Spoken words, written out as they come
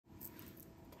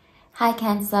Hi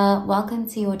Cancer, welcome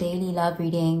to your daily love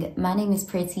reading. My name is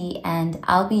Pretty and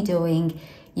I'll be doing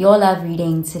your love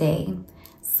reading today.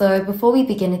 So before we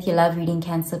begin with your love reading,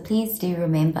 Cancer, please do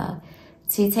remember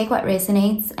to take what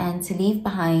resonates and to leave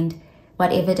behind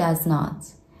whatever does not.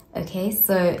 Okay,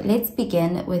 so let's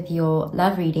begin with your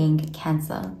love reading,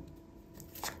 Cancer.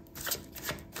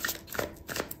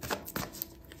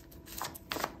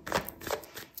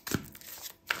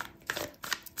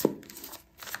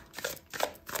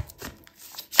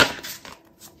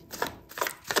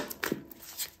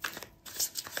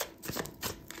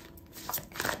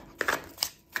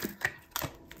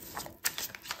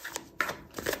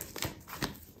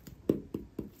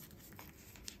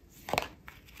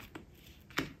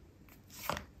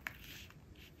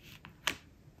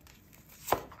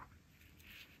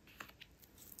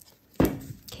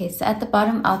 Okay, so at the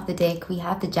bottom of the deck, we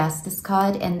have the Justice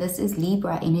card, and this is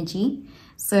Libra energy.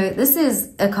 So this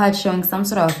is a card showing some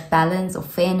sort of balance or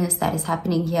fairness that is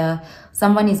happening here.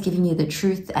 Someone is giving you the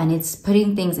truth and it's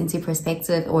putting things into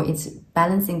perspective, or it's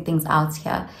balancing things out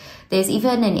here. There's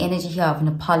even an energy here of an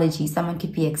apology. Someone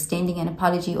could be extending an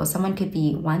apology, or someone could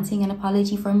be wanting an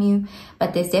apology from you,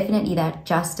 but there's definitely that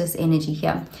justice energy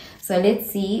here. So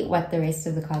let's see what the rest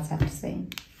of the cards have to say.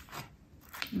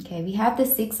 Okay, we have the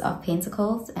Six of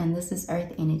Pentacles, and this is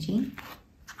Earth energy.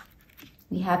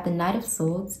 We have the Knight of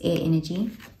Swords, Air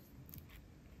energy.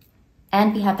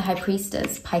 And we have the High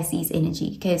Priestess, Pisces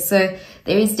energy. Okay, so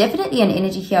there is definitely an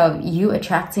energy here of you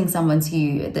attracting someone to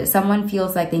you. That someone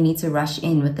feels like they need to rush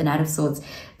in with the Knight of Swords.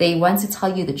 They want to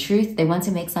tell you the truth. They want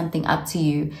to make something up to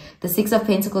you. The Six of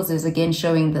Pentacles is again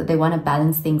showing that they want to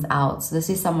balance things out. So this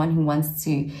is someone who wants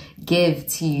to give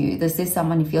to you. This is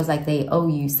someone who feels like they owe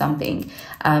you something.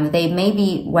 They may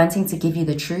be wanting to give you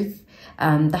the truth.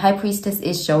 The High Priestess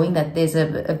is showing that there's a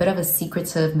bit of a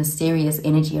secretive, mysterious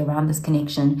energy around this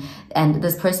connection. And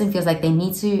this person feels like they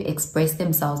need to express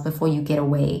themselves before you get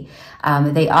away.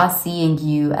 They are seeing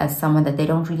you as someone that they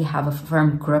don't really have a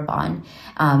firm grip on.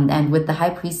 And with the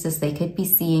High Priestess, they could be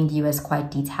seeing you as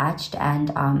quite detached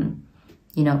and,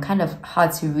 you know, kind of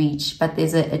hard to reach. But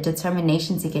there's a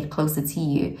determination to get closer to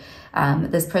you.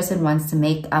 This person wants to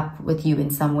make up with you in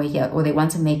some way here, or they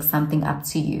want to make something up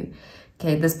to you.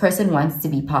 Okay, this person wants to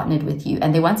be partnered with you,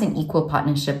 and they want an equal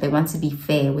partnership. They want to be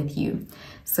fair with you.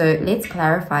 So let's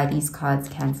clarify these cards,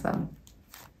 Cancer.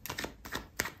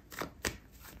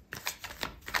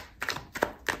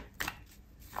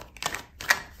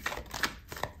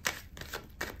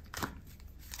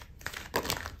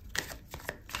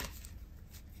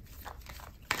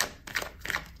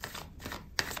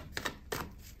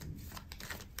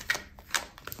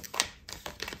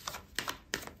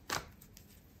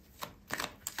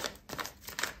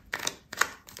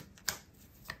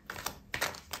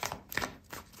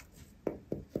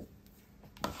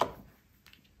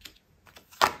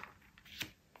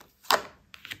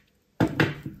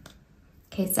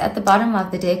 Okay, so at the bottom of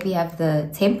the deck, we have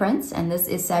the Temperance, and this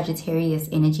is Sagittarius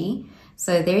energy.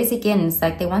 So there is, again, it's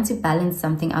like they want to balance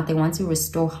something out. They want to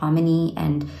restore harmony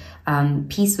and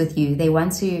peace with you. They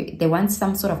want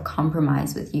some sort of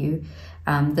compromise with you.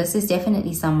 This is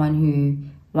definitely someone who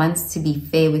wants to be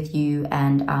fair with you,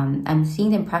 and I'm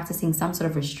seeing them practicing some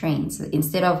sort of restraint. So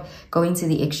instead of going to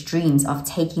the extremes of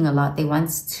taking a lot, they want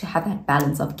to have that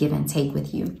balance of give and take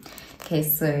with you. Okay,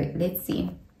 so let's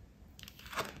see.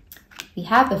 We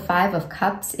have the Five of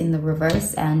Cups in the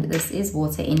reverse, and this is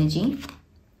water energy.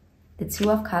 The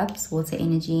Two of Cups, water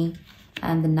energy,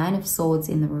 and the Nine of Swords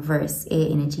in the reverse, air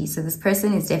energy. So this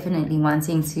person is definitely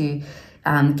wanting to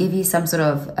give you some sort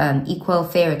of equal,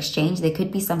 fair exchange. There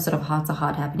could be some sort of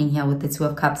heart-to-heart happening here with the Two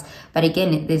of Cups. But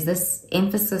again, there's this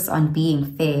emphasis on being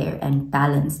fair and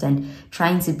balanced and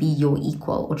trying to be your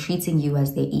equal, or treating you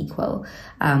as their equal.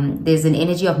 There's an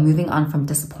energy of moving on from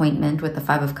disappointment with the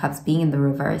Five of Cups being in the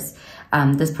reverse.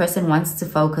 This person wants to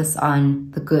focus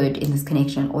on the good in this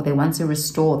connection, or they want to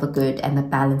restore the good and the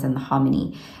balance and the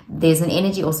harmony. There's an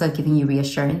energy also giving you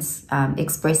reassurance,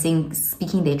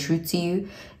 speaking their truth to you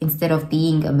instead of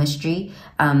being a mystery.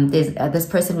 This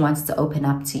person wants to open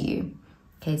up to you.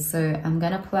 Okay, so I'm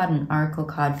going to pull out an oracle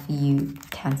card for you,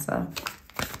 Cancer.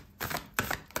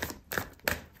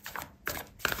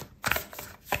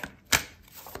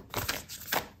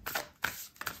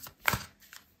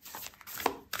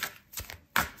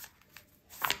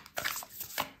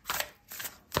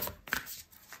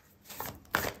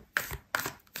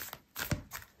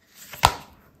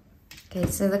 Okay,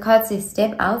 so the card says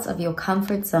step out of your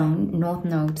comfort zone, North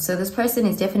Node. So this person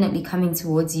is definitely coming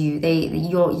towards you.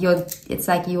 It's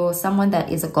like you're someone that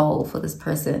is a goal for this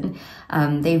person.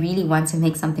 They really want to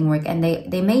make something work, and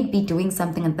they may be doing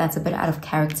something that's a bit out of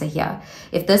character here.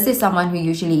 If this is someone who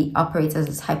usually operates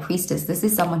as a high priestess, this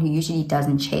is someone who usually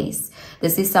doesn't chase.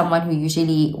 This is someone who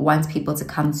usually wants people to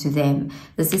come to them.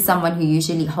 This is someone who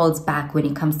usually holds back when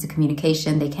it comes to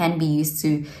communication. They can be used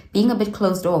to being a bit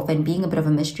closed off and being a bit of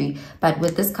a mystery. But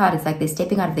with this card, it's like they're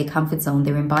stepping out of their comfort zone.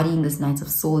 They're embodying this Knight of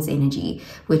Swords energy,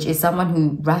 which is someone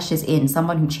who rushes in,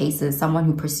 someone who chases, someone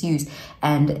who pursues,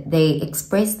 and they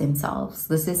express themselves.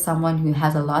 This is someone who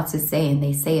has a lot to say, and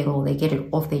they say it all. They get it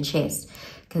off their chest,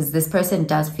 because this person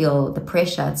does feel the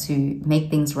pressure to make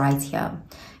things right here.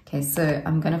 Okay, so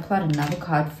I'm going to pull out another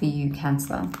card for you,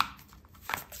 Cancer.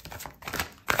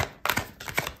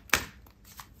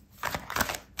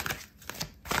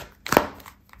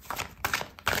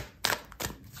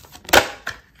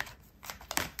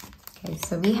 Okay,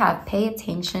 so we have pay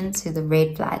attention to the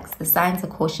red flags. The signs are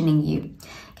cautioning you.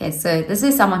 Okay, so this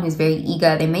is someone who's very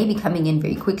eager. They may be coming in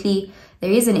very quickly.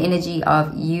 There is an energy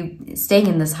of you staying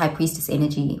in this high priestess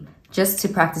energy just to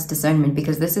practice discernment,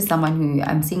 because this is someone who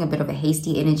I'm seeing a bit of a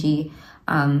hasty energy.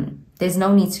 There's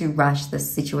no need to rush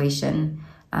this situation.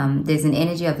 There's an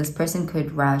energy of this person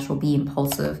could rush or be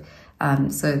impulsive.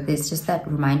 So there's just that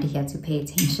reminder here to pay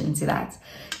attention to that.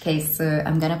 Okay, so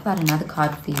I'm going to pull out another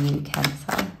card for you,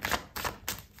 Cancer.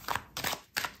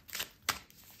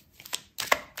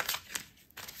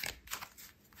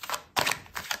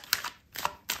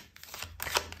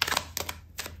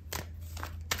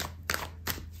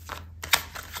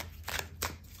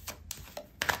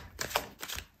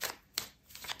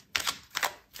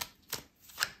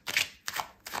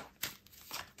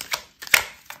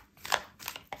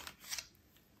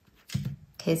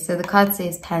 Okay, so the card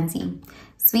says Pansy.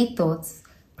 Sweet thoughts.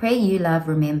 Pray you love,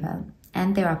 remember.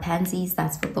 And there are pansies,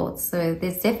 that's for thoughts. So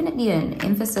there's definitely an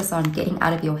emphasis on getting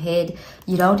out of your head.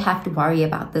 You don't have to worry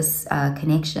about this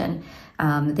connection.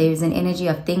 There's an energy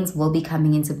of things will be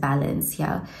coming into balance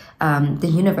here. The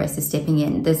universe is stepping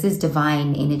in. This is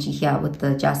divine energy here with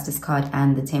the Justice card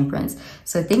and the Temperance.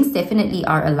 So things definitely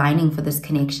are aligning for this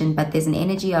connection, but there's an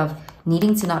energy of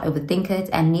needing to not overthink it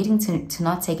and needing to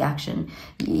not take action.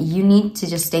 You need to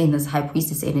just stay in this high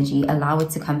priestess energy, allow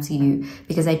it to come to you,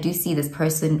 because I do see this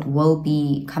person will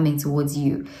be coming towards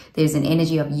you. There's an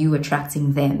energy of you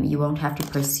attracting them. You won't have to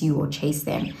pursue or chase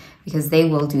them, because they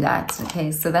will do that.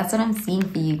 Okay, so that's what I'm seeing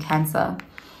for you, Cancer.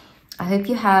 I hope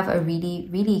you have a really,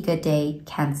 really good day,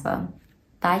 Cancer.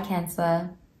 Bye, Cancer.